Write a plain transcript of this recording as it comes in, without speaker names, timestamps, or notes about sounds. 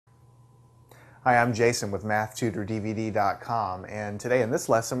Hi, I'm Jason with MathTutorDVD.com, and today in this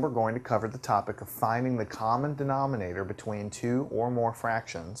lesson we're going to cover the topic of finding the common denominator between two or more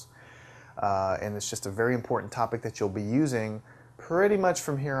fractions. And it's just a very important topic that you'll be using pretty much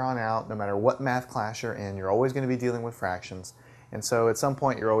from here on out. No matter what math class you're in, you're always going to be dealing with fractions. And so at some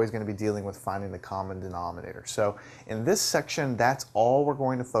point you're always going to be dealing with finding the common denominator. So in this section, that's all we're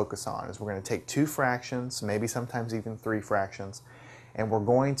going to focus on, is we're going to take two fractions, maybe sometimes even three fractions, and we're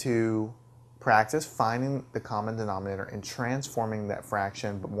going to practice finding the common denominator and transforming that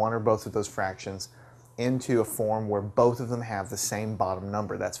fraction, one or both of those fractions, into a form where both of them have the same bottom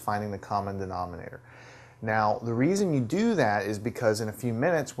number. That's finding the common denominator. Now, the reason you do that is because in a few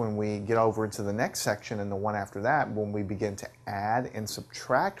minutes, when we get over into the next section and the one after that, when we begin to add and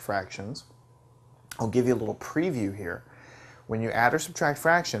subtract fractions, I'll give you a little preview here. When you add or subtract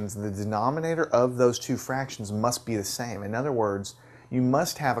fractions, the denominator of those two fractions must be the same. In other words, you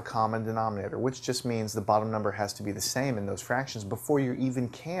must have a common denominator, which just means the bottom number has to be the same in those fractions before you even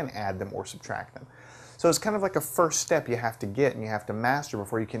can add them or subtract them. So it's kind of like a first step you have to get and you have to master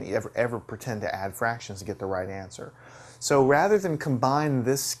before you can ever pretend to add fractions to get the right answer. So rather than combine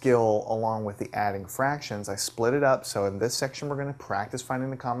this skill along with the adding fractions, I split it up. So in this section we're going to practice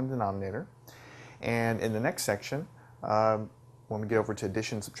finding the common denominator, and in the next section, when we get over to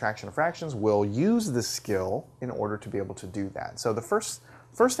addition, subtraction of fractions, we'll use this skill in order to be able to do that. So the first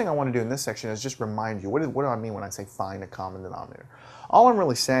thing I want to do in this section is just remind you, what do I mean when I say find a common denominator? All I'm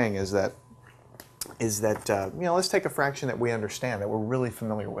really saying is that let's take a fraction that we understand, that we're really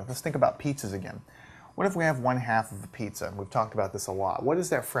familiar with. Let's think about pizzas again. What if we have 1/2 of a pizza? We've talked about this a lot. What does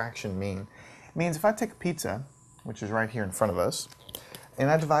that fraction mean? It means if I take a pizza, which is right here in front of us, and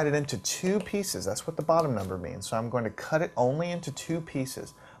I divide it into two pieces. That's what the bottom number means. So I'm going to cut it only into two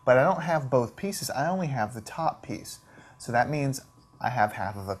pieces. But I don't have both pieces. I only have the top piece. So that means I have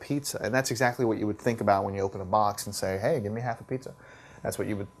half of a pizza. And that's exactly what you would think about when you open a box and say, hey, give me half a pizza. That's what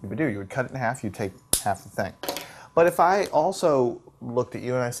you would do. You would cut it in half. You'd take half the thing. But if I also looked at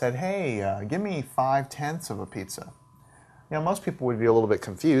you and I said, hey, give me 5/10 of a pizza. Most people would be a little bit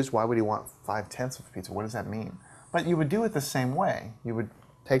confused. Why would he want 5/10 of a pizza? What does that mean? But you would do it the same way. You would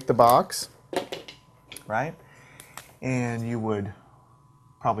take the box, right? And you would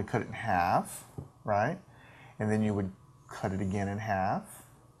probably cut it in half, right? And then you would cut it again in half.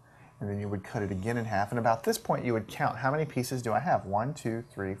 And then you would cut it again in half. And about this point, you would count, how many pieces do I have? 1, 2,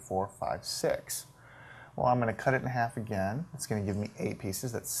 3, 4, 5, 6. Well, I'm going to cut it in half again. It's going to give me 8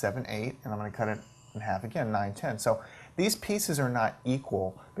 pieces. That's 7, 8. And I'm going to cut it in half again, 9, 10. So these pieces are not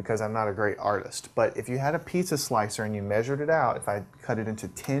equal because I'm not a great artist. But if you had a pizza slicer and you measured it out, if I cut it into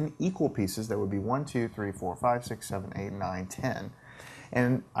 10 equal pieces, there would be 1, 2, 3, 4, 5, 6, 7, 8, 9, 10.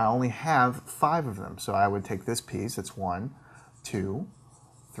 And I only have 5 of them. So I would take this piece. It's 1, 2,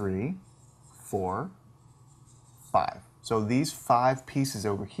 3, 4, 5. So these 5 pieces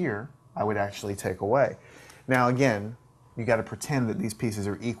over here, I would actually take away. Now again, you got to pretend that these pieces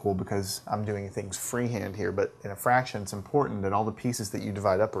are equal because I'm doing things freehand here, but in a fraction it's important that all the pieces that you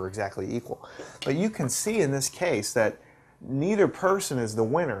divide up are exactly equal. But you can see in this case that neither person is the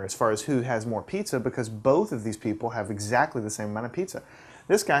winner as far as who has more pizza, because both of these people have exactly the same amount of pizza.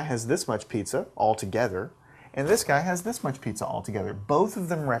 This guy has this much pizza altogether, and this guy has this much pizza altogether. Both of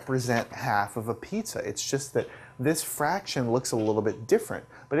them represent half of a pizza. It's just that this fraction looks a little bit different,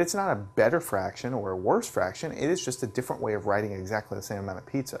 but it's not a better fraction or a worse fraction. It is just a different way of writing exactly the same amount of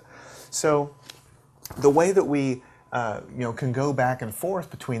pizza. So the way that we can go back and forth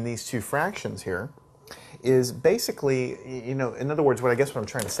between these two fractions here is basically, in other words, what I'm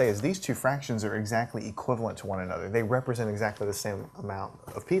trying to say is these two fractions are exactly equivalent to one another. They represent exactly the same amount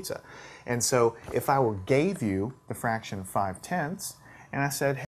of pizza. And so if I gave you the fraction 5/10 and I said,